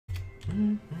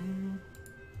Let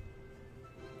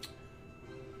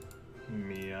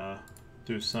me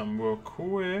do something real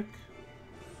quick.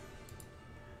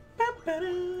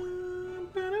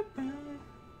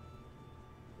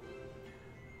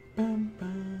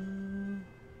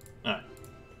 Alright.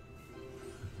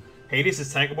 Hades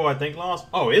is tankable, I think, Lost.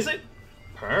 Oh, is it?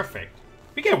 Perfect.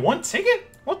 We get one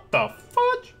ticket? What the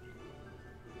fudge?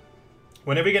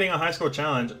 When are we getting a high score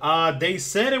challenge? They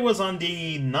said it was on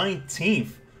the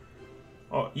 19th.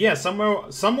 Oh, yeah,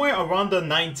 somewhere around the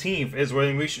 19th is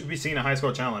when we should be seeing a high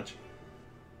score challenge.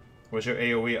 Was your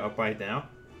AoE up right now?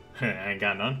 I ain't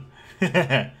got none.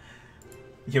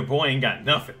 Your boy ain't got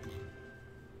nothing.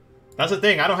 That's the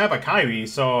thing, I don't have a Kyrie,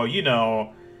 so, you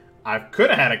know, I could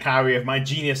have had a Kyrie if my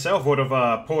genius self would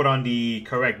have pulled on the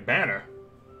correct banner.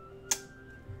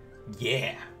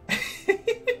 Yeah.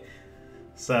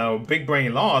 So, Big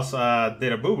Brain Loss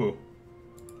did a boo-boo.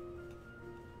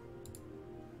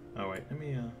 Oh, wait, let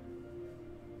me,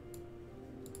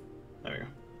 there we go.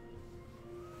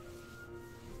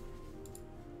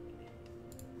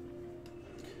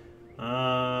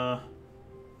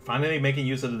 Finally making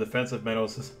use of the defensive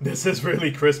medals. This is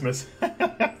really Christmas.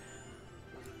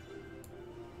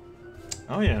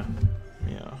 Oh, yeah.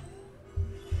 Yeah.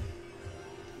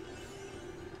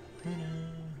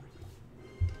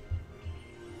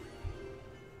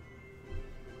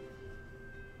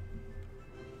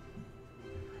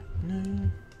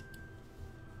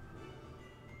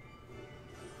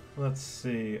 Let's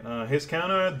see. His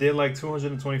counter did like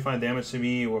 225 damage to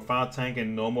me without tank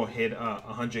and normal hit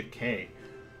 100k.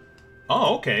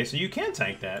 Oh, okay, so you can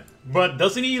tank that. But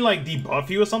doesn't he like debuff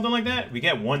you or something like that? We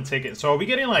get one ticket. So are we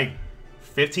getting like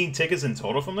 15 tickets in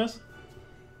total from this?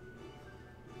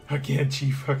 Again,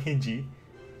 G fucking G.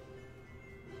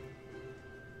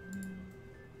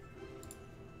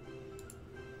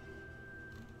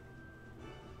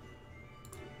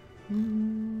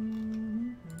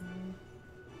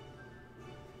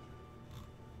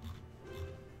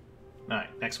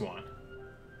 Alright, next one.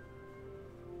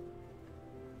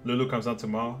 Lulu comes out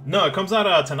tomorrow. No, it comes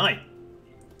out tonight.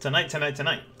 Tonight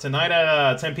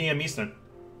at 10 p.m. Eastern.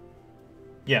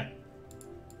 Yeah.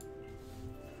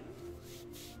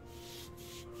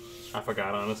 I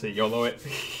forgot, honestly. YOLO it.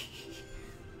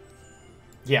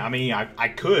 Yeah, I mean, I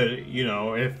could, you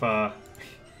know, if I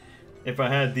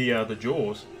had the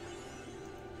jewels.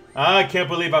 I can't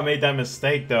believe I made that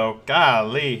mistake, though.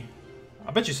 Golly.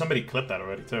 I bet you somebody clipped that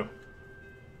already, too.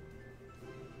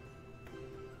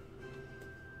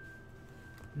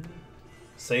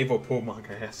 Save or pull my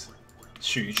ass.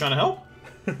 Shoot, you trying to help?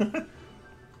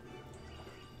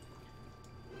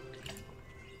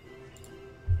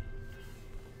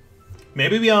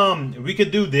 Maybe we could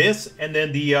do this and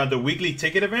then the weekly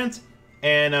ticket event,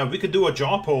 and we could do a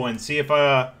draw poll and see if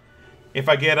I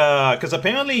get because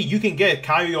apparently you can get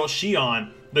Kyrie or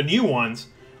Shion, the new ones,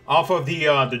 off of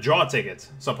the draw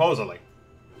tickets, supposedly.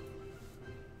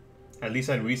 At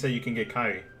least at Reset you can get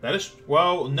Kyrie. That is,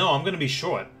 well, no, I'm gonna be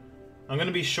short. I'm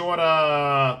gonna be short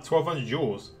 1,200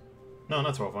 jewels. No,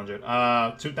 not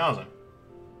 1,200. 2,000.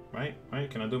 Right? Right?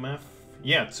 Can I do math?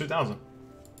 Yeah, 2,000.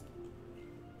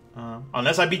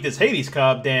 Unless I beat this Hades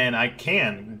Cup, then I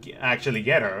can actually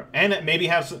get her, and maybe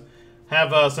have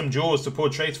some jewels to pull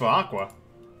traits for Aqua.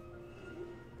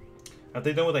 If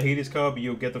they done with the Hades Cup,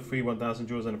 you'll get the free 1,000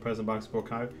 jewels in the present box for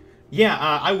Kai. Yeah,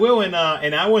 I will in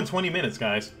an hour and 20 minutes,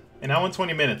 guys. An hour and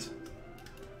 20 minutes.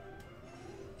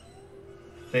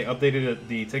 They updated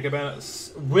the ticket banner.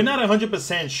 We're not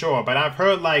 100% sure, but I've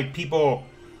heard like people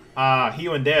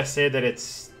here and there say that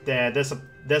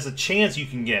there's a chance you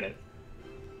can get it,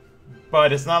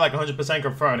 but it's not like 100%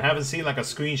 confirmed. I haven't seen like a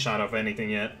screenshot of anything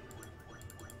yet.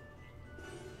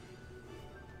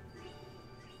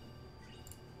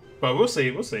 But we'll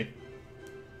see. We'll see.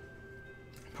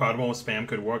 Prod mode spam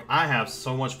could work. I have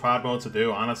so much prod mode to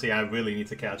do. Honestly, I really need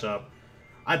to catch up.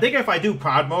 I think if I do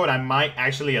prod mode, I might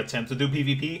actually attempt to do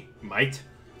PvP. Might.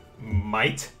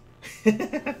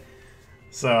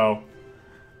 So,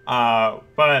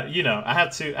 but you know,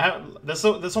 there's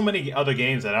so many other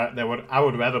games that I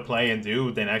would rather play and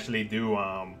do than actually do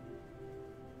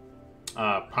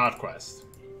Pod Quest.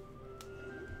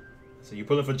 So you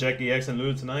pulling for Jack EX and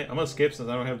Lulu tonight? I'm gonna skip since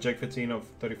I don't have Jack 15 of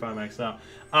 35 maxed out.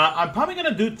 I'm probably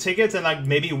gonna do tickets and like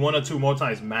maybe 1 or 2 more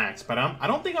times max, but I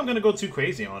don't think I'm gonna go too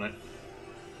crazy on it.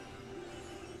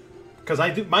 Because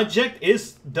my Jack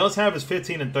does have his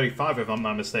 15 and 35 if I'm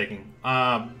not mistaken.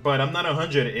 But I'm not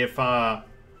 100 if I'm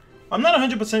not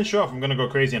 100% sure if I'm gonna go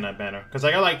crazy on that banner. Because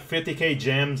I got like 50k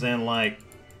gems and like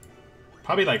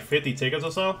probably like 50 tickets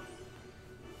or so.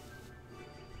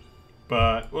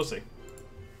 But we'll see.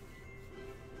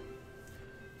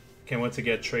 Can't wait to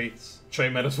get trade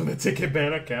medals from the ticket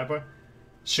banner, Kappa.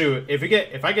 Shoot, if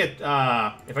I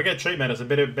get trade medals,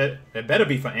 it better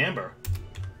be for Amber.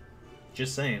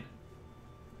 Just saying.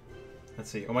 Let's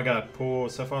see. Oh my god, pull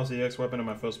Sapphire's EX weapon in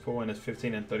my first pull, and it's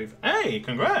 15 and 30. Hey,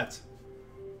 congrats!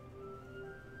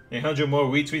 800 more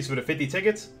retweets for the 50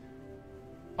 tickets.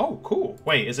 Oh, cool.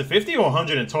 Wait, is it 50 or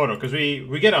 100 in total? Because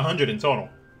we get 100 in total.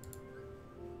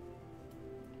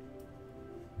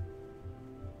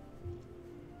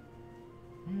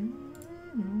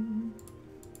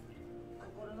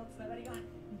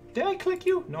 Did I click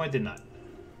you? No, I did not.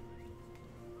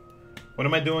 When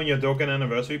am I doing your Dokkan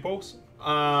anniversary post?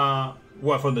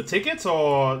 What, for the tickets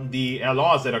or the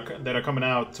LRs that are coming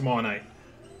out tomorrow night?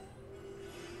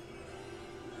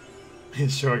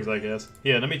 Sure, I guess.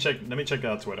 Yeah, let me check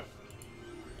out Twitter.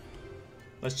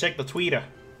 Let's check the Twitter.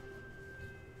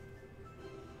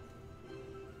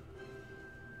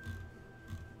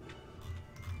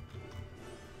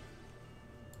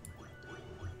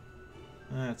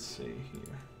 Let's see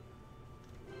here.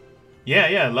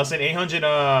 Yeah, less than 800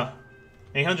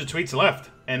 tweets left,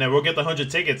 and then we'll get the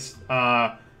 100 tickets.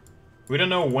 We don't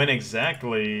know when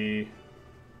exactly,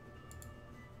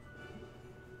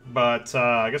 but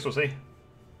I guess we'll see.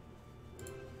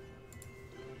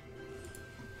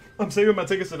 I'm saving my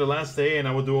tickets to the last day, and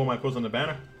I will do all my posts on the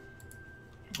banner.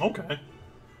 Okay.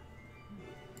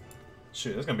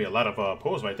 Shoot, there's gonna be a lot of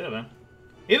posts right there, then.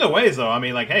 Either ways, though, I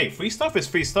mean, like, hey, free stuff is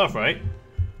free stuff, right?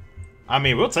 I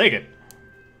mean, we'll take it.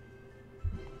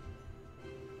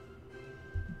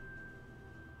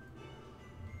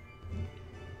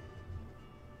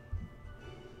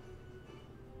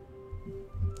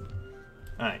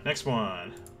 Alright, next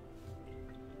one.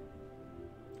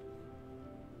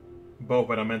 Both,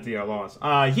 but I meant the laws.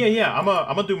 Yeah, I'm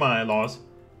gonna do my laws.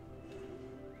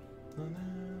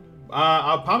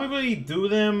 I'll probably do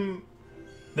them.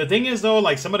 The thing is, though,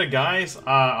 like, some of the guys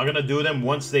are gonna do them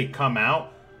once they come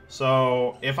out.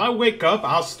 So if I wake up,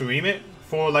 I'll stream it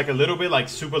for like a little bit, like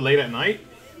super late at night.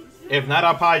 If not,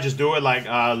 I'll probably just do it like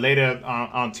later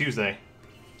on Tuesday.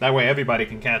 That way everybody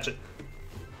can catch it.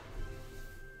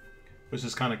 Which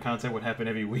is kind of content would happen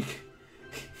every week.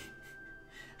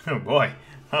 Oh boy,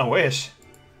 I wish.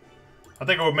 I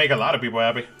think it would make a lot of people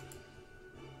happy.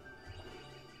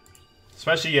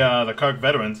 Especially the KHUx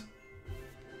veterans.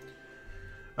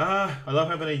 I love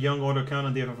having a young order count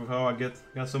on DFFO. I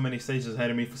got so many stages ahead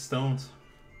of me for stones.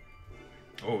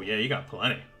 Oh yeah, you got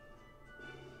plenty.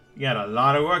 You got a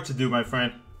lot of work to do, my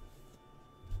friend.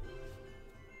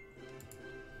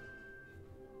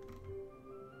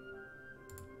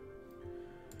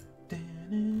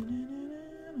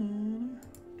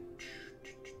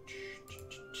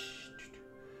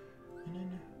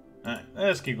 Alright,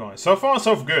 let's keep going. So far,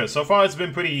 so good. So far, it's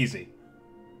been pretty easy.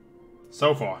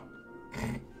 So far.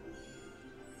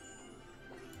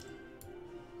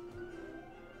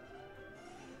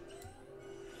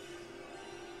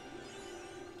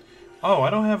 Oh,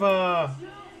 I don't have a...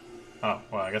 Oh,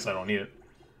 well, I guess I don't need it.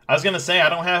 I was gonna say, I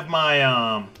don't have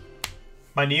my,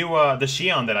 my new, the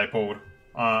Shion that I pulled,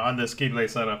 on this Keyblade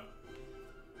setup.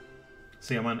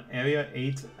 See, I'm on Area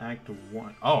 8, Act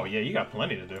 1. Oh, yeah, you got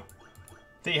plenty to do.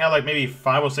 I think you have, like, maybe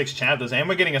 5 or 6 chapters, and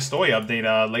we're getting a story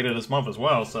update, later this month as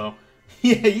well, so...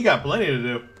 Yeah, you got plenty to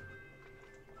do.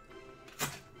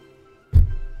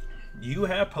 You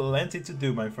have plenty to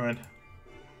do, my friend.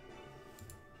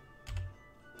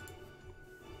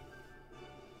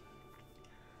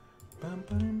 Bum,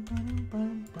 bum, bum,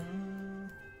 bum, bum.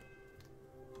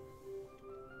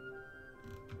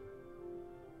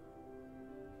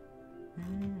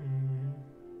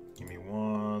 Give me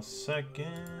 1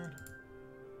 second.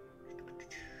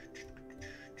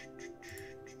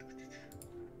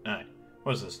 Alright,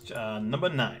 what is this? Number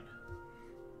 9.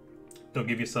 Don't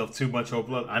give yourself too much hope.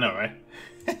 I know, right?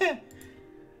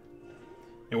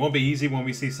 It won't be easy when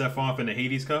we see Sephiroth in the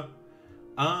Hades Cup.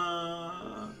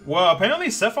 Well, apparently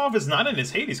Sephiroth is not in his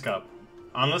Hades Cup,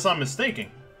 unless I'm mistaken.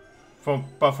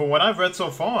 But for what I've read so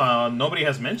far, nobody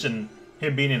has mentioned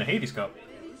him being in a Hades Cup.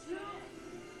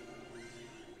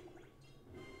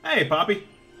 Hey, Poppy.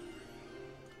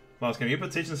 Lost, can you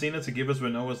petition Cena to give us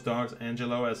Renoa's dog's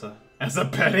Angelo as a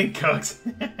petting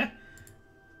KHUx?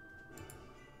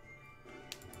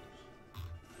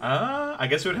 I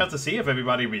guess we'd have to see if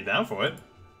everybody would be down for it.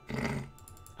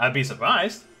 I'd be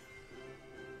surprised.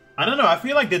 I don't know, I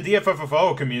feel like the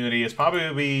DFFO community is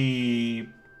probably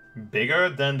bigger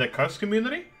than the KHUx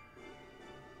community.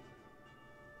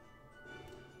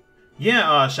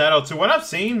 Yeah, Shadow, to what I've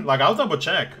seen, like, I'll double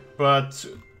check, but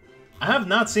I have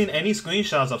not seen any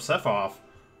screenshots of Sephiroth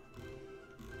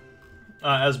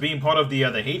as being part of the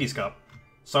Hades Cup.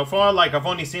 So far, like, I've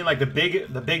only seen, like, the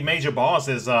big major boss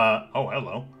is, oh,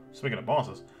 hello. Speaking of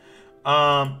bosses.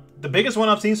 The biggest one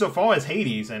I've seen so far is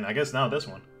Hades, and I guess now this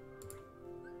one.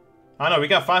 I know, we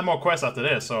got 5 more quests after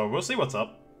this, so we'll see what's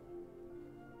up.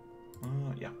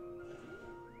 Yeah.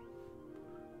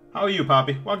 How are you,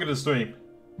 Poppy? Welcome to the stream.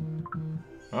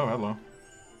 Oh, hello.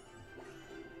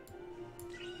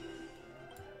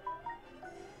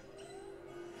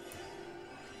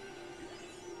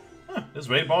 Huh, this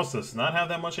raid boss does not have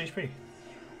that much HP.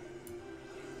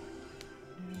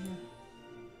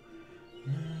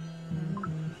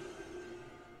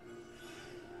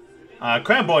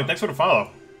 Crab Boy, thanks for the follow.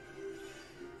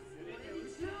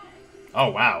 Oh,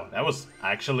 wow. That was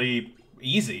actually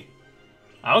easy.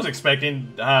 I was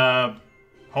expecting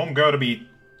Homegirl to be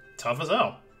tough as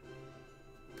hell.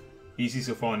 Easy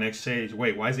so far, next stage.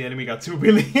 Wait, why is the enemy got 2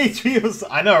 billion HP?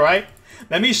 I know, right?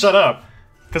 Let me shut up.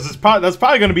 Because that's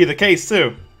probably going to be the case,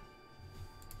 too.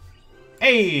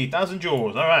 Hey, 1,000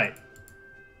 jewels. Alright.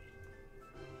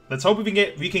 Let's hope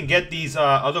we can get these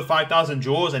other 5,000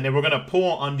 jewels, and then we're going to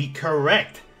pull on the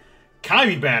correct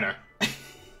Kairi banner.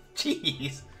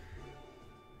 Jeez.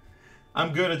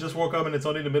 I'm good. I just woke up and it's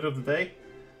only the middle of the day.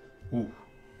 Ooh.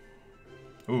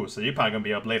 Ooh, so you're probably going to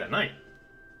be up late at night.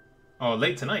 Oh,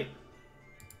 late tonight.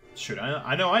 Shoot,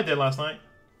 I know I did last night.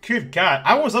 Good God.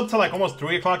 I was up till like almost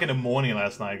 3 o'clock in the morning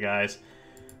last night, guys.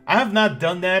 I have not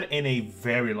done that in a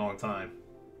very long time.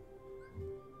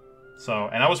 So,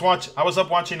 and I was up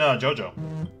watching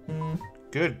JoJo.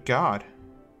 Good God.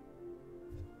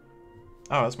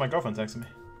 Oh, that's my girlfriend texting me.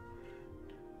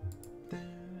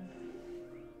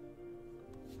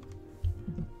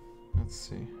 Let's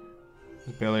see.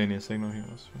 There's barely any signal here.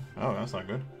 Oh, that's not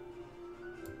good.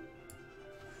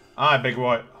 Alright, big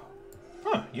boy.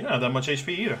 Huh, you don't have that much HP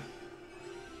either.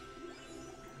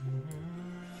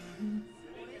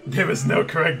 There was no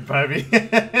correct baby.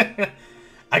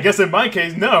 I guess in my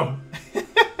case, no.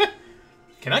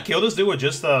 Can I kill this dude with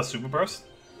just Super Burst?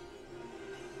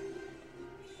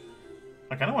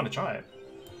 I kind of want to try it.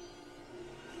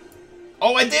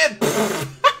 Oh, I did!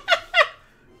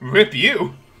 Rip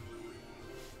you.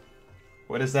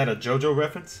 What is that, a JoJo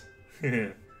reference?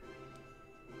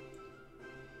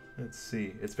 Let's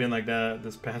see. It's been like that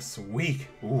this past week.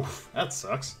 Oof, that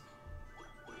sucks.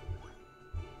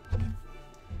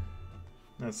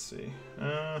 Let's see.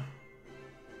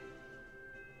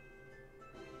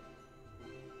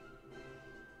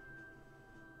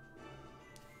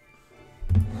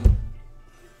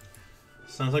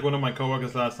 Sounds like one of my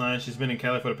coworkers last night. She's been in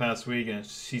Cali for the past week, and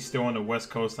she's still on the West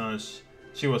Coast now.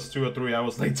 She was 2 or 3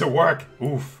 hours late to work.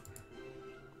 Oof.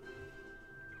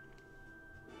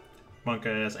 Monka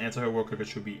has answer her worker because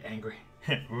she'll be angry.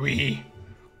 Wee.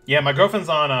 Yeah, my girlfriend's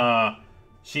on.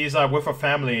 She's with her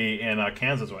family in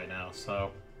Kansas right now,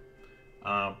 so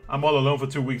I'm all alone for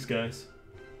 2 weeks, guys.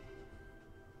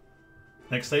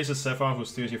 Next stage is Sephiroth, who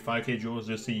steals your 5k jewels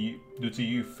just due to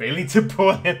you failing to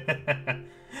pull it.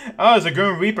 Oh, it's a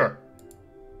Grim Reaper.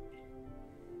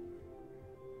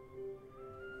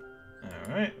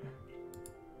 Alright.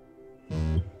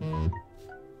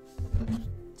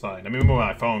 Sorry, let me move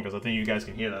my phone because I think you guys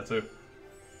can hear that too.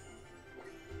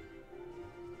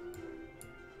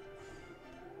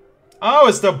 Oh,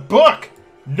 it's the book!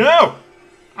 No!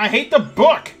 I hate the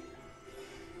book!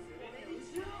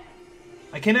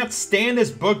 I cannot stand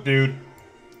this book, dude.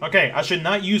 Okay, I should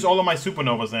not use all of my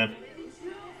supernovas then.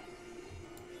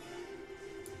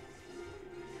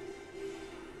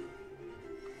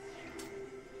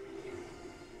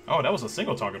 Oh, that was a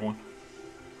single target one.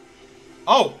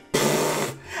 Oh!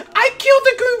 I killed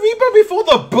the Green Reaper before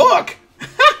the book!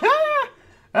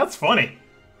 That's funny.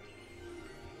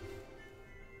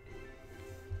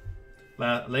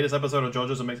 Latest episode of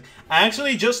JoJo's amazing. I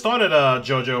actually just started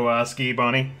JoJo Ski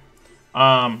Bunny.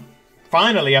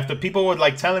 Finally, after people were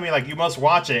like telling me like you must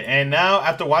watch it, and now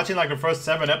after watching like the first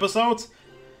 7 episodes,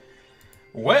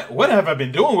 what have I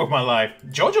been doing with my life?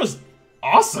 JoJo's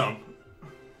awesome.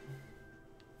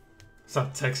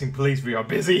 Stop texting, please. We are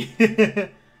busy.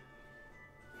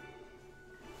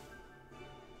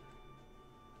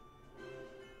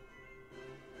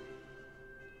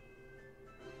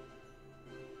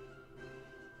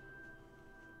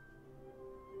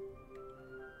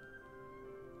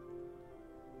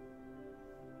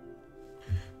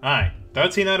 Alright,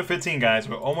 13 out of 15, guys.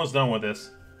 We're almost done with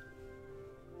this.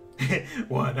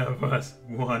 One of us.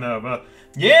 One of us.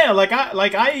 Yeah,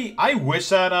 I wish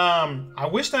that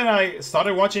I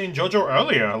started watching JoJo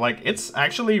earlier. Like, it's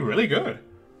actually really good.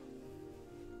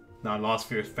 No, Lost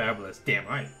Fear is fabulous. Damn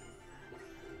right.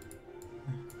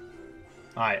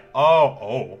 Alright.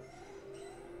 Oh.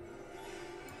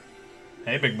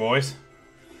 Hey, big boys.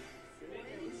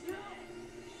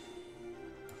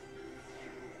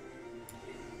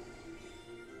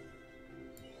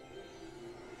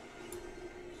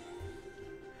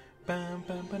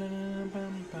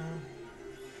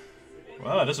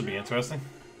 Well, this will be interesting.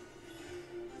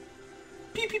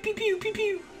 Pew pew pew pew pew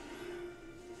pew.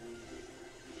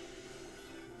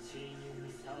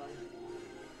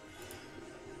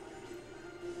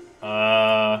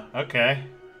 Okay.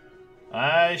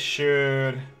 I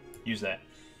should use that.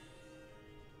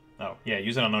 Oh, yeah,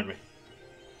 use it on Ugly.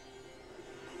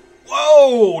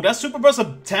 Whoa! That super burst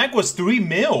attack was 3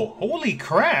 mil. Holy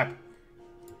crap.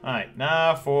 Alright,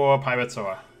 now for Pirate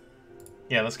Sora.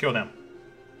 Yeah, let's kill them.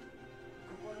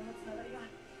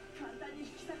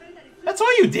 That's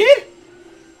all you did?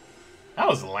 That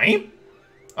was lame.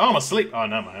 Oh, I'm asleep. Oh,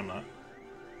 no, I'm not.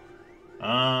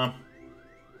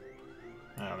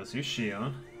 Alright, let's use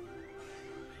Shion.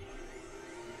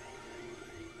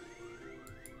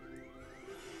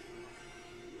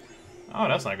 Oh,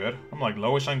 that's not good. I'm like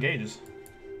lowish on gauges.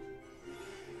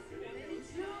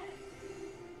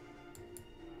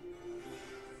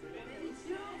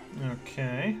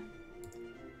 Okay.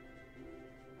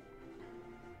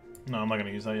 No, I'm not gonna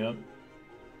use that yet.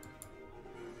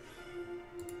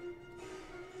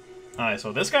 Alright,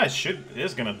 so this guy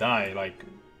is gonna die, like,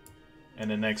 in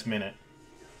the next minute.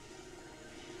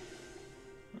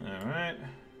 Alright.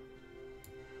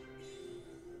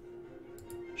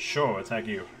 Sure, attack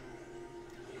you.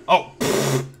 Oh!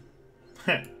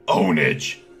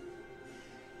 Ownage!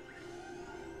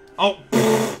 Oh!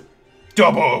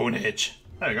 Double ownage!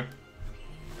 There you go.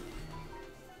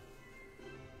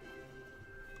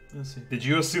 Let's see. Did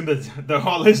you assume that the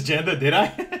Heartless gender, did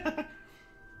I?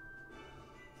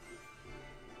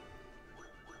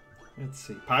 Let's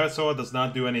see. Pirate Sword does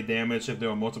not do any damage if there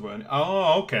are multiple.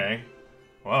 Oh, okay.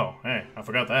 Whoa, hey, I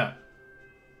forgot that.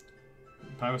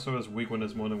 Pirate Sword is weak when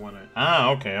there's more than one.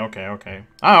 Ah, okay.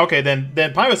 Ah, okay, then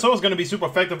Pirate Sword is going to be super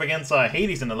effective against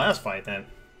Hades in the last fight, then.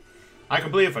 I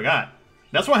completely forgot.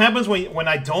 That's what happens when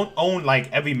I don't own,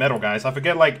 like, every metal, guys. I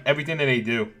forget, like, everything that they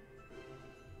do.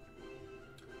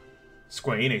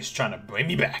 Square Enix trying to bring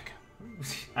me back.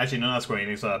 Actually, no, not Square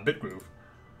Enix, Bitgroove.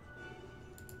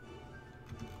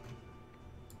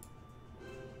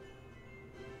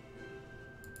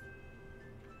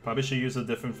 Probably should use a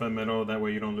different front metal, that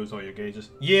way you don't lose all your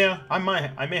gauges. Yeah, I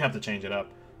may have to change it up.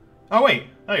 Oh wait,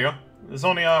 there you go. There's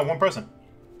only one person.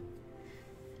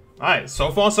 Alright, so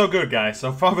far so good, guys.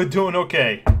 So far we're doing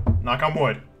okay. Knock on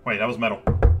wood. Wait, that was metal.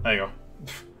 There you go.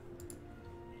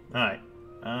 Alright.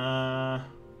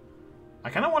 I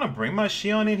kind of want to bring my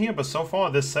Shion in here, but so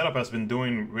far this setup has been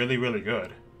doing really, really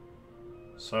good.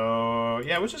 So,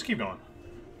 yeah, we'll just keep going.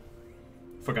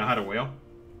 Forgot how to whale.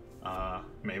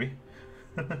 Maybe.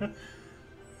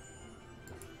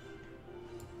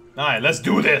 Alright, let's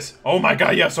do this! Oh my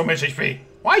god, you have so much HP!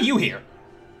 Why are you here?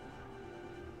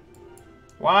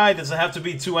 Why does it have to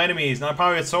be 2 enemies? Now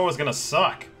Pirate Sword is gonna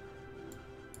suck.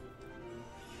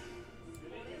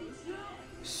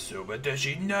 Super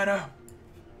Deshinata.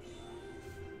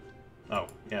 Oh,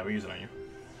 yeah, we use it on you.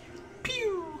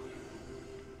 Pew!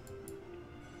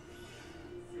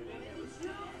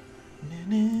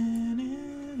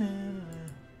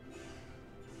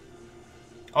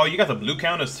 Oh, you got the blue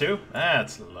counters too?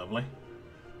 That's lovely.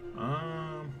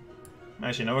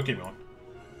 Actually, no, we'll keep going.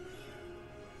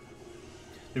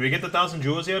 Did we get the 1,000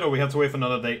 jewels yet, or we have to wait for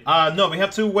another day? No, we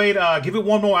have to wait, give it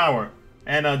 1 more hour.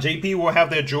 And, JP will have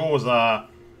their jewels,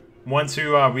 once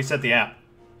you, reset the app.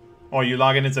 Or you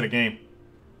log into the game.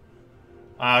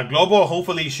 Global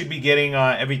hopefully should be getting,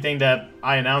 everything that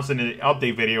I announced in the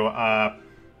update video,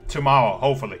 tomorrow,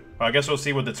 hopefully. But I guess we'll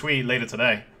see with the tweet later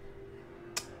today.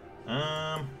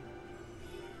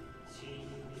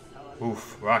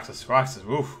 Oof, Roxas,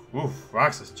 oof,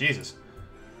 Roxas, Jesus.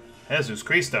 Jesus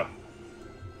Cristo.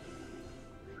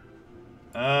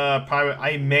 Pirate,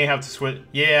 I may have to switch.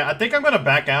 Yeah, I think I'm gonna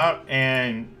back out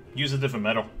and use a different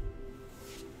metal.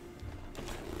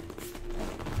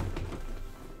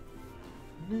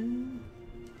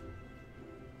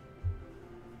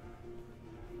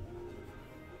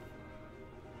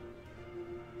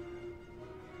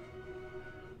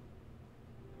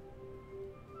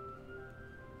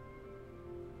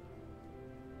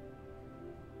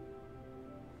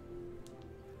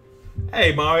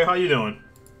 Hey Mario, how you doing?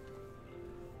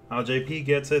 How JP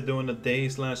gets it doing the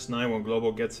day/night when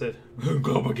Global gets it.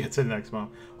 Global gets it next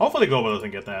month. Hopefully Global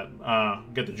doesn't get that.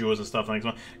 Get the jewels and stuff next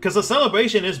month. Because the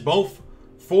celebration is both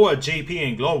for JP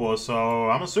and Global, so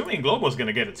I'm assuming Global's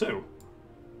gonna get it too.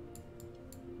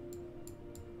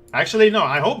 Actually, no,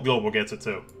 I hope Global gets it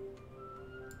too.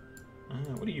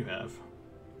 What do you have?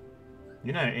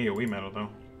 You're not an AoE metal though.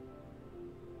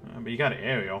 But you got an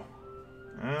aerial.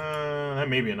 That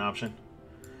may be an option.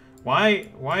 Why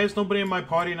is nobody in my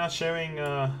party not sharing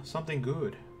something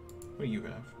good? What do you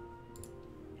have?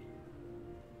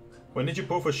 When did you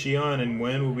pull for Shion, and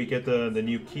when will we get the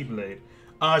new Keyblade?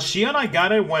 Shion, I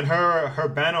got it when her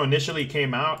banner initially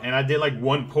came out, and I did like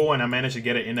one pull, and I managed to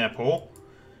get it in that pull.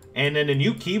 And then the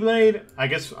new Keyblade, I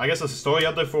guess the story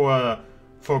update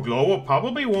for Global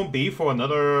probably won't be for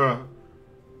another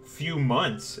few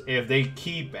months if they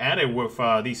keep at it with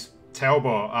these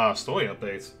terrible story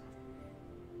updates.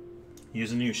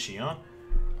 Use a new Shion?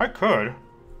 I could.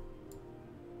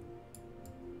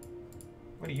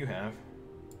 What do you have?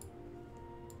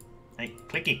 Hey,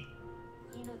 clicky.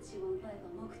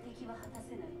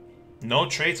 No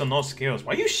traits or no skills.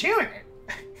 Why are you sharing it?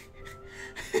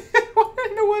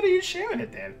 What are you sharing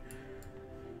it then?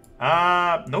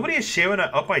 Nobody is sharing an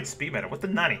upright speed metal. What's the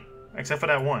 90? Except for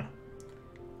that one.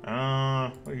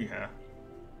 What do you have?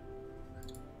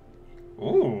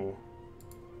 Ooh.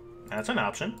 That's an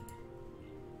option.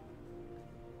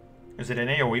 Is it an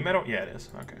AoE metal? Yeah, it is.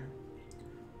 Okay.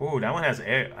 Ooh, that one has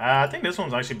air. I think this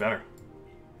one's actually better.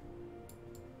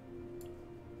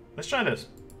 Let's try this.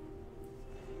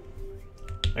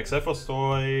 Except for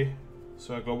story,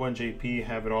 so Global and JP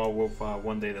have it all with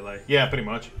 1 day delay. Yeah, pretty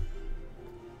much.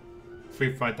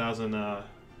 5,000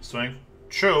 strength.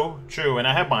 True, true, and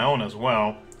I have my own as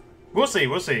well. We'll see,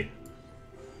 we'll see.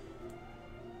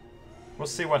 We'll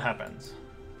see what happens.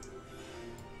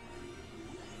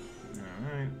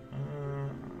 Alright,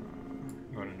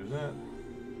 going to do that.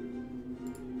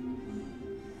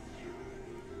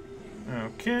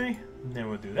 Okay, then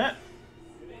we'll do that.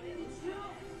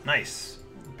 Nice.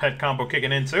 Pet combo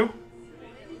kicking in too.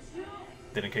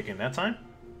 Didn't kick in that time.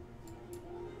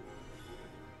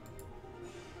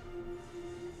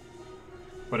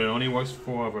 But it only works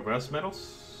for reverse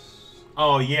metals?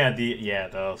 Oh yeah, yeah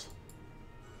it does.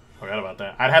 Forgot about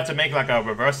that. I'd have to make like a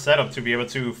reverse setup to be able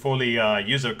to fully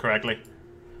use it correctly.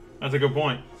 That's a good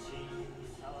point.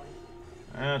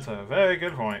 That's a very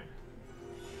good point.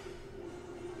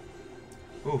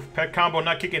 Oof, pet combo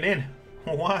not kicking in.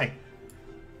 Why?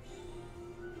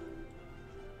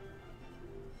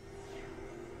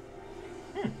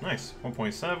 Nice.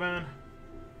 1.7.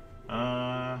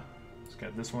 Let's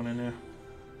get this one in there.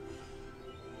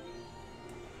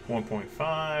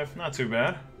 1.5. Not too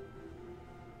bad.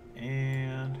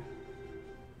 And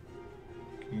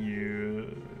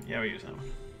yeah, we use that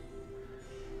one.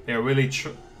 They're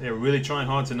really trying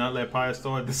hard to not let Pyre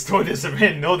store this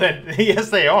event. Know that yes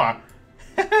they are.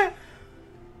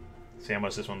 See how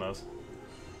much this one does.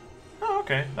 Oh,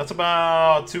 okay. That's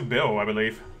about 2 bill, I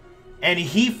believe. And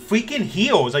he freaking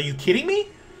heals. Are you kidding me?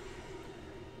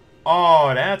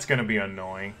 Oh, that's gonna be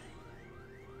annoying.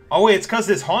 Oh wait, it's because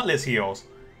this Hauntless heals.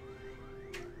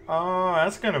 Oh,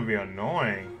 that's gonna be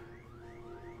annoying.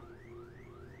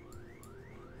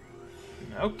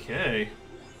 Okay.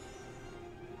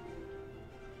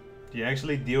 Do you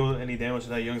actually deal any damage to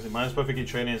that Young's? Mine is perfectly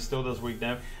trained and still does weak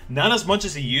damage. Not as much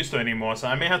as he used to anymore, so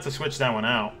I may have to switch that one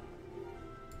out.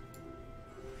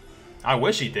 I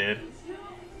wish he did.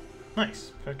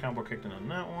 Nice. Pet combo kicked in on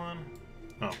that one.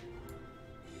 Oh.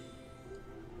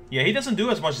 Yeah, he doesn't do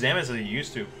as much damage as he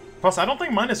used to. Plus, I don't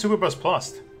think mine is Super Burst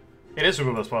Plus. It is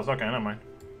Super Burst Plus. Okay, never mind.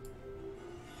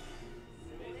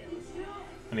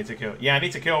 I need to kill... Yeah, I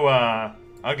need to kill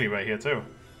Ugly right here, too.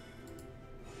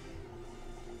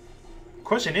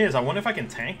 Question is, I wonder if I can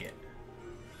tank it.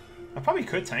 I probably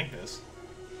could tank this.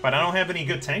 But I don't have any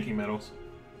good tanking metals.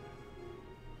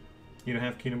 You don't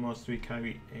have Kingdom Hearts 3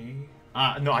 Kyrie A?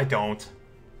 No, I don't.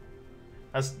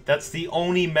 That's the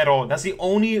only metal, that's the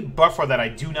only buffer that I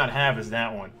do not have is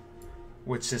that one.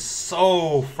 Which is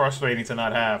so frustrating to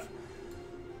not have.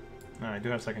 No, I do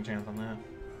have second chance on that.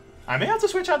 I may have to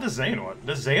switch out the Xehanort.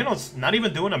 The Xehanort's not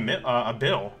even doing a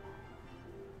bill.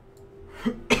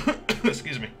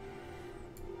 Excuse me.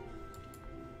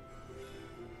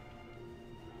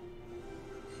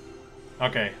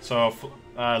 Okay, so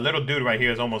little dude right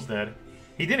here is almost dead.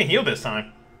 He didn't heal this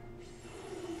time.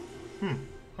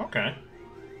 Okay.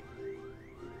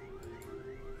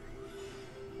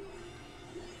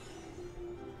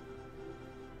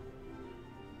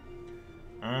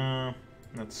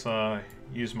 Let's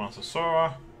use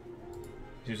Mosasaur.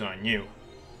 Use it on you.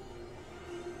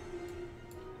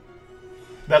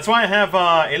 That's why I have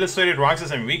Illustrated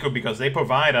Roxas and Riku, because they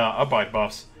provide upright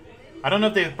buffs. I don't know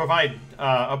if they provide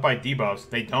upright debuffs.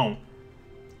 They don't.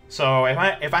 So if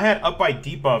I had upright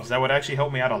debuffs, that would actually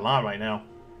help me out a lot right now.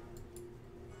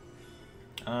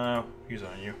 Use it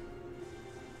on you.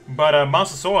 But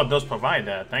Mosasaur does provide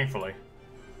that, thankfully.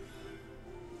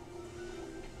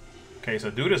 Okay, so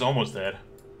dude is almost dead.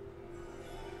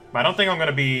 But I don't think I'm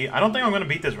gonna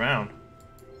beat this round.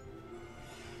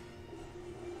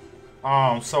 Oh,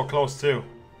 I'm so close too.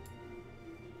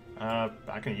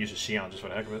 I can use a Xion just for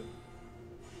the heck of it.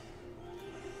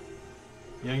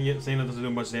 Young Xena doesn't do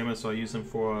much damage, so I use him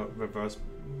for reverse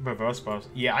buffs.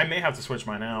 Yeah, I may have to switch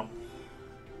mine out.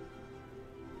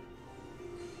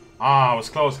 Ah, I was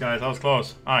close, guys. I was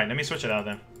close. Alright, let me switch it out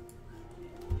then.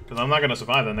 Because I'm not going to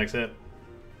survive the next hit.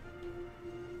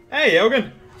 Hey,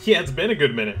 Elgin! Yeah, it's been a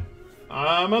good minute.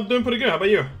 I'm doing pretty good. How about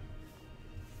you?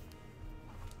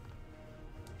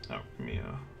 Oh, give me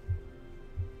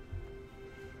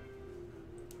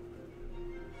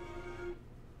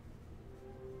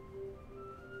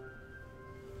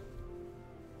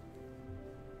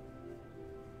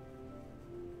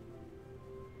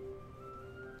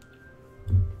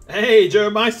Hey,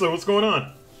 Jared Meisler, what's going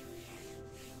on?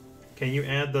 Can you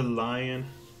add the lion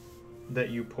that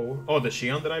you pulled? Oh, the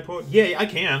Xion that I pulled? Yeah, I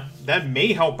can. That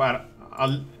may help out.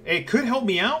 It could help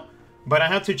me out, but I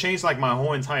have to change like my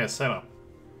whole entire setup.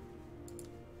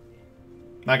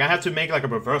 Like I have to make like a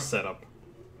reverse setup.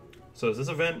 So is this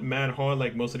event mad hard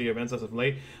like most of the events as of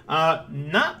late?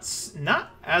 Not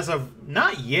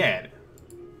yet.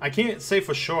 I can't say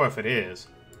for sure if it is.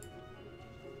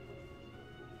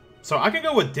 So I can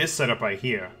go with this setup right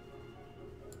here.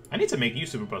 I need to make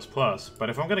use of Super Bus Plus, but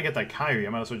if I'm gonna get that Kyrie, I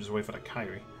might as well just wait for the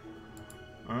Kyrie.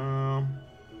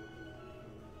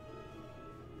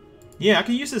 Yeah, I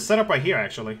can use this setup right here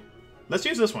actually. Let's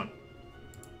use this one.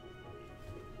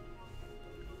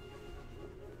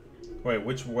 Wait,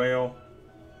 which whale?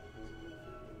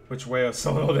 Which whale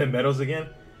sold all their medals again?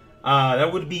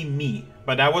 That would be me,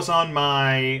 but that was on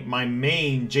my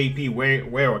main JP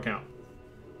whale account.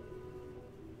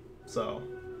 So,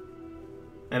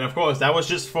 and of course, that was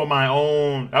just for my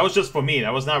own. That was just for me.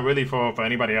 That was not really for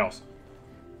anybody else.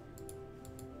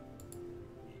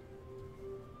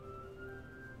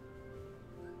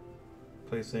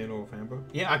 Play Saint over Amber.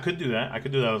 Yeah, I could do that. I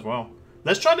could do that as well.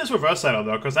 Let's try this reverse setup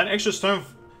though, because that extra stern,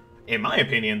 in my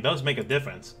opinion, does make a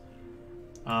difference.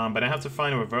 But I have to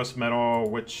find a reverse medal,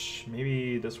 which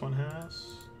maybe this one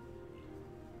has.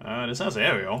 This has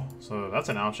aerial, so that's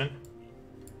an option.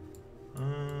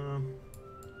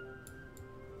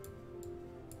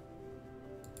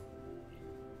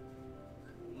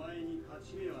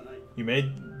 You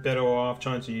made better off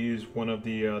trying to use one of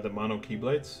the mono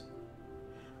keyblades.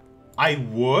 I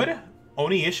would.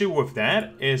 Only issue with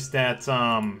that is that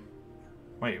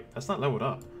wait, that's not leveled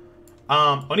up.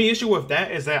 Only issue with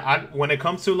that is that when it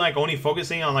comes to like only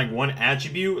focusing on like one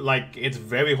attribute, like it's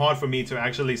very hard for me to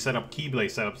actually set up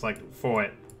keyblade setups like for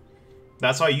it.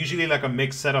 That's why usually like a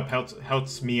mixed setup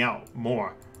helps me out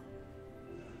more.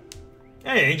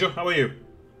 Hey Angel, how are you?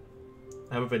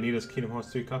 I have a Vanitas Kingdom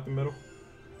Hearts 3 copy medal.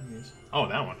 Oh,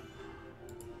 that one.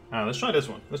 Alright, let's try this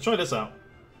one. Let's try this out.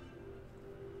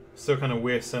 Still kind of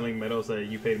weird selling medals that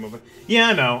you paid more for. Yeah,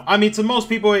 I know. I mean, to most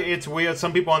people, it's weird.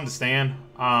 Some people understand.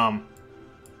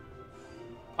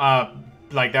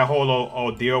 Like that whole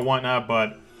ordeal and whatnot,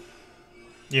 but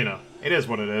you know, it is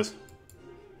what it is.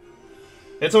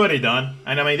 It's already done,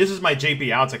 and I mean, this is my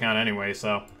JP Outs account anyway,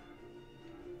 so.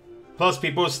 Plus,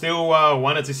 people still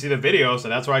wanted to see the video, so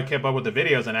that's why I kept up with the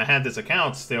videos, and I had this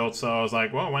account still, so I was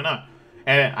like, well, why not?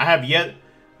 And I have yet,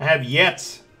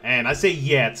 and I say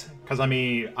yet, because I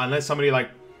mean, unless somebody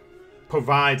like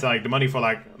provides like the money for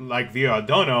like via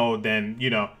Dono, then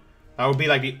you know, that would be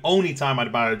like the only time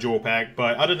I'd buy a jewel pack.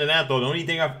 But other than that, though, the only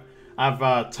thing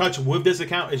I've touched with this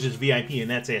account is just VIP, and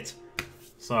that's it.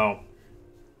 So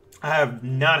I have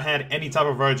not had any type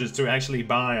of urges to actually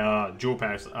buy jewel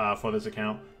packs for this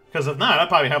account. Because if not, I'd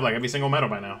probably have like every single medal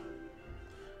by now.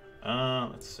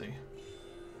 Let's see.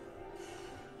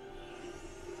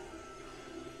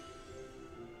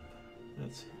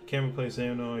 Let's see. Can we play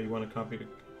Xeno? You want to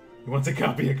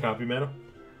copy a copy medal?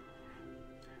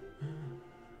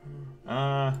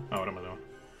 Oh, what am I doing?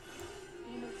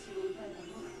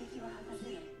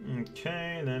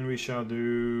 Okay, then we shall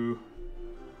do.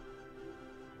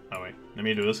 Oh wait, let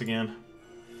me do this again.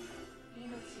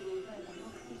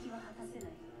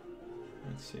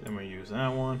 Let's see, I'm gonna use that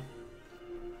one.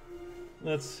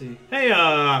 Let's see. Hey,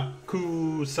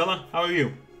 Kusela, how are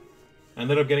you? I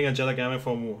ended up getting Angelic Gamut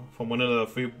from one of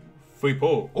the free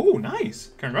pull. Oh,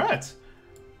 nice! Congrats!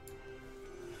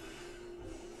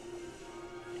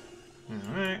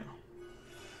 Alright.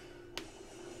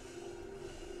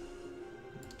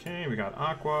 Okay, we got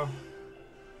Aqua.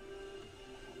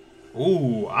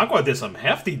 Ooh, Aqua did some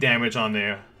hefty damage on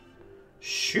there.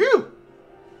 Shoot!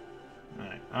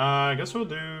 Alright, I guess we'll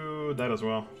do that as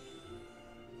well.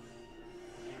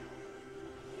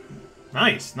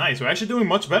 Nice, nice. We're actually doing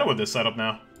much better with this setup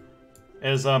now.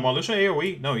 Is Marluxia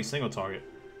AoE? No, he's single target.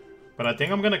 But I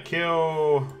think I'm gonna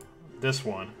kill this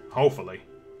one, hopefully.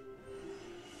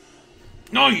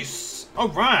 Nice!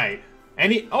 Alright.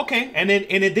 And it, okay, and it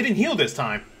didn't heal this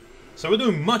time. So we're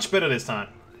doing much better this time.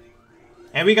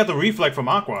 And we got the reflect from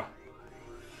Aqua.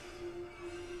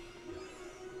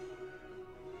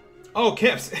 Oh,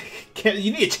 Kips,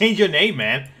 you need to change your name,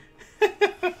 man.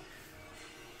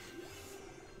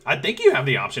 I think you have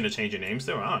the option to change your name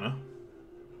still. I don't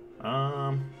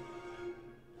know.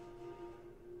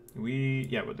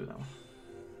 Yeah, we'll do that one.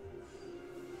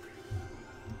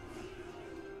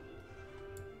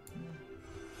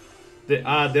 Did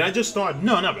I just start?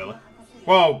 No, not really.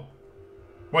 Well,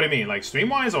 what do you mean, like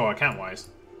stream-wise or account-wise?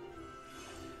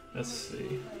 Let's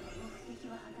see.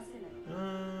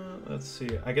 Let's see.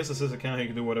 I guess it's his account. He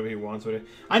can do whatever he wants with it.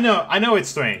 I know it's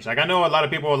strange. Like, I know a lot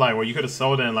of people are like, well, you could have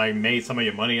sold it and, like, made some of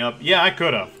your money up. Yeah, I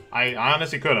could have. I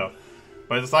honestly could have.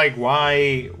 But it's like,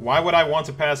 why would I want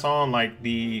to pass on, like,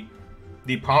 the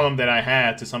problem that I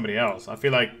had to somebody else? I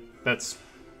feel like that's...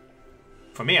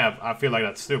 For me, I feel like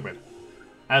that's stupid.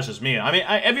 That's just me. I mean,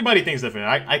 everybody thinks different.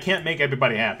 I can't make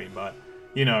everybody happy, but,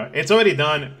 you know, it's already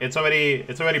done. It's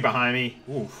already behind me.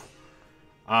 Oof.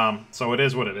 So it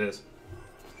is what it is.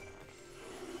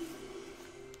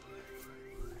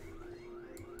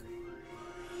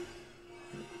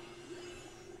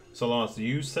 So, Lost, do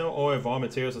you sell all evolved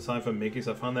materials aside from Mickey's?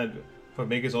 I found that for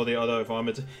Mickey's, all the other evolved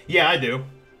materials. Yeah, I do.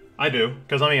 I do.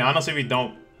 Because, I mean, honestly, we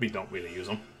don't really use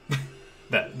them.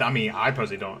 I mean, I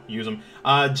personally don't use them.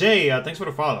 Jay, thanks for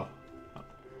the follow.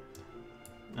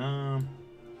 So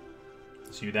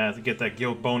you have to get that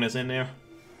guild bonus in there.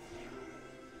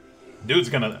 Dude's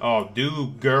gonna... Oh,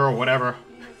 dude, girl, whatever.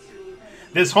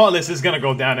 This Heartless is gonna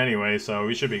go down anyway, so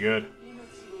we should be good.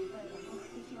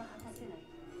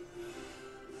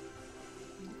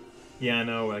 Yeah, I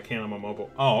know. I can't on my mobile.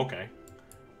 Oh, okay.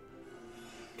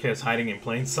 Okay, it's hiding in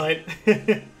plain sight.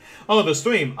 Oh, the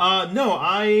stream. No,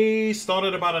 I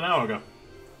started about an hour ago.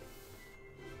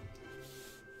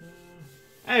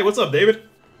 Hey, what's up, David?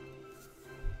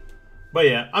 But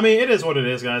yeah, I mean, it is what it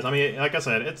is, guys. I mean, like I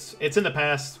said, it's in the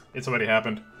past. It's already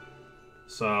happened.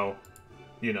 So,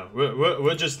 you know,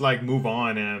 we'll just like move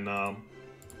on and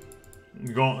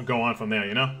go on from there,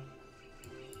 you know.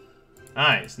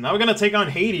 Alright, so now we're gonna take on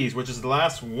Hades, which is the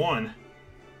last one.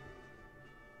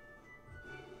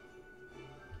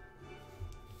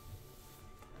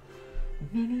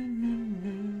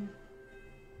 And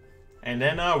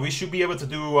then we should be able to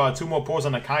do 2 more pulls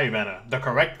on the Kyrie banner. The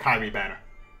correct Kyrie banner.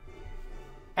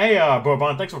 Hey,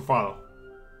 Bourbon, thanks for follow.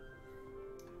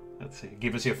 Let's see.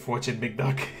 Give us your fortune, big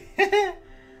duck.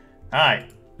 Alright,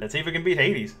 let's see if we can beat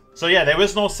Hades. So yeah, there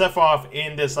is no Sephiroth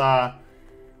in this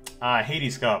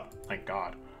Hades Cup. Thank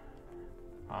God.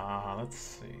 Let's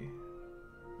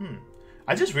see.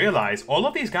 I just realized all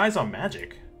of these guys are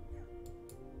magic.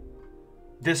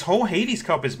 This whole Hades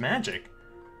Cup is magic.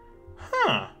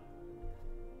 Huh.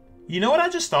 You know what I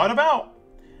just thought about?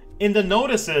 In the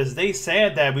notices, they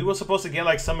said that we were supposed to get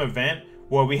like some event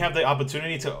where we have the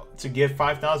opportunity to get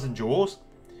 5,000 jewels.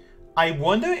 I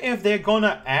wonder if they're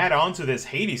gonna add on to this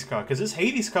Hades Cup, because this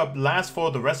Hades Cup lasts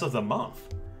for the rest of the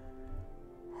month.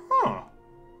 Huh.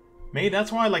 Maybe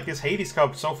that's why like this Hades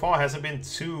Cup so far hasn't been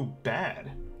too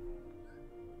bad.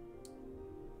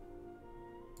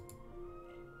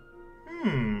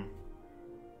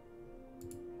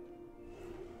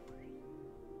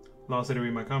 Lost, did you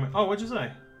read my comment? Oh, what'd you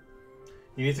say?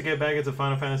 You need to get back into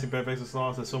Final Fantasy Perfects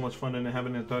Lost. It's so much fun than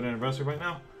having their 3rd anniversary right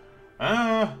now.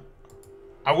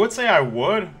 I would say I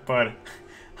would, but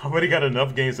I already got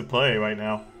enough games to play right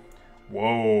now.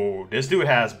 Whoa, this dude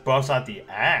has buffs out the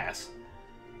ass.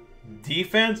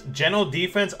 Defense, general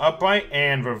defense, upright,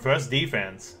 and reverse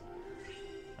defense.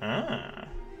 Alright,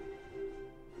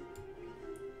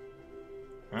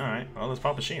 well, let's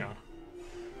pop a Sheehan.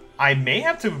 I may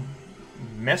have to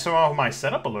mess around with my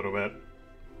setup a little bit.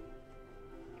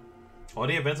 All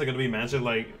the events are going to be mentioned,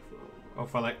 like,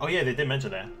 oh yeah, they did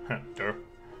mention that. Sure.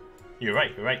 You're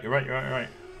right.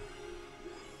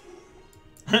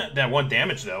 That 1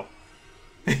 damage, though.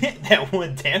 That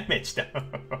 1 damage, though.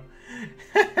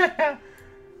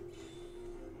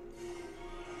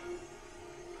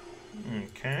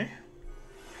 Okay.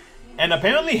 And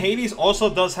apparently Hades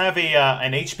also does have a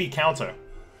an HP counter.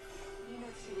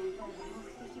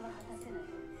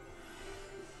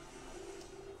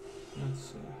 Let's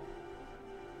see.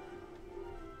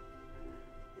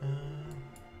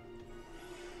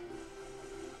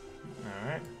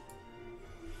 Alright.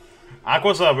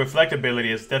 Aqua's reflect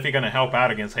ability is definitely going to help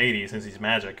out against Hades since he's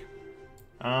magic.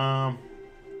 Yeah,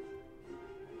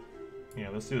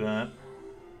 let's do that.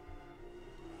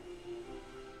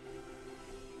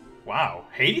 Wow,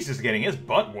 Hades is getting his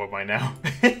butt whooped by now.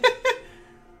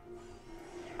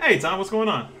 Hey, Tom, what's going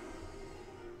on?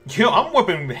 Yo, I'm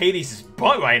whooping Hades'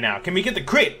 butt right now. Can we get the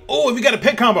crit? Oh, we got a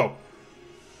pet combo.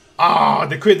 Ah,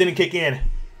 the crit didn't kick in.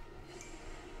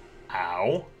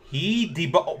 Ow. He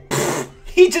debuffed. Oh,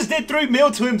 he just did 3 mil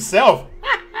to himself.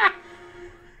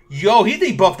 Yo, he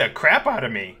debuffed the crap out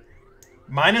of me.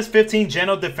 Minus 15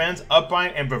 general defense,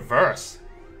 upright, and reverse.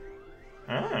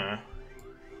 Ah.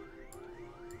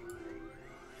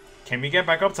 Can we get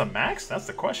back up to max? That's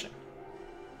the question.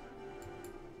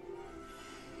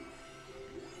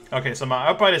 Okay, so my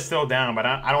upright is still down, but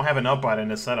I don't have an upright in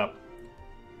this setup.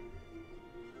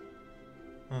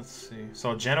 Let's see.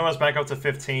 So general is back up to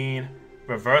 15.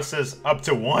 Reverse is up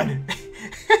to 1.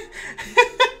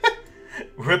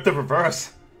 Rip the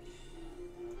reverse.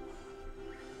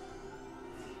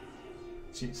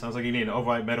 Gee, sounds like you need an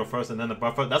override metal first and then the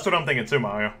buffer. That's what I'm thinking too,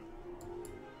 Mario.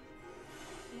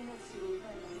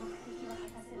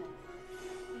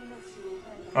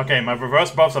 Okay, my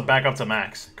reverse buffs are back up to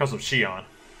max because of Shion.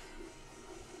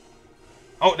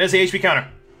 Oh, there's the HP counter.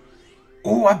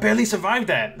 Oh, I barely survived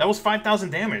that. That was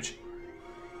 5,000 damage.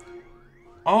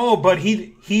 Oh, but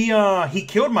he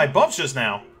killed my buffs just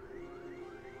now.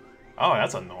 Oh,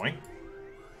 that's annoying.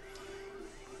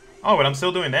 Oh, but I'm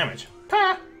still doing damage.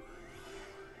 Ha!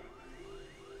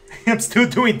 I'm still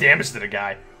doing damage to the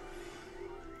guy.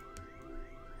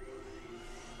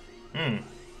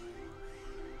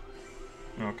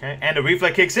 Okay, and the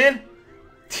reflex kicks in.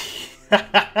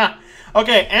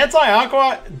 Okay,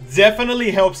 anti-Aqua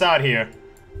definitely helps out here.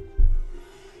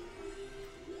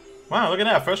 Wow, look at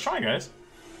that. First try, guys.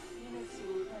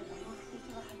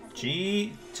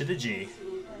 G to the G.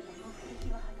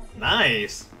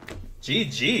 Nice.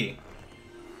 GG.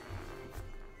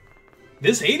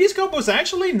 This Hades combo is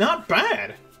actually not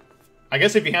bad. I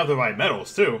guess if you have the right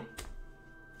metals, too.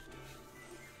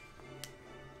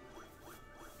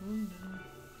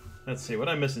 Let's see, what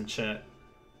I miss in chat?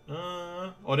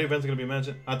 All the events are gonna be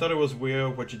mentioned. I thought it was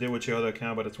weird what you did with your other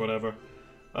account, but it's whatever.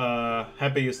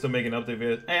 Happy you're still making update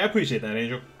videos. Hey, I appreciate that,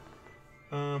 Angel.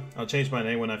 I'll change my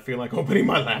name when I feel like opening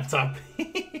my laptop.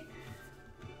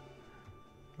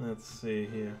 Let's see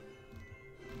here.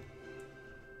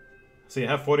 See, I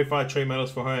have 45 trade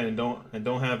medals for her and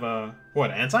don't have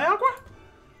what, anti-Aqua?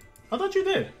 I thought you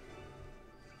did.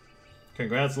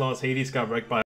 Congrats, Lost. Hades got wrecked by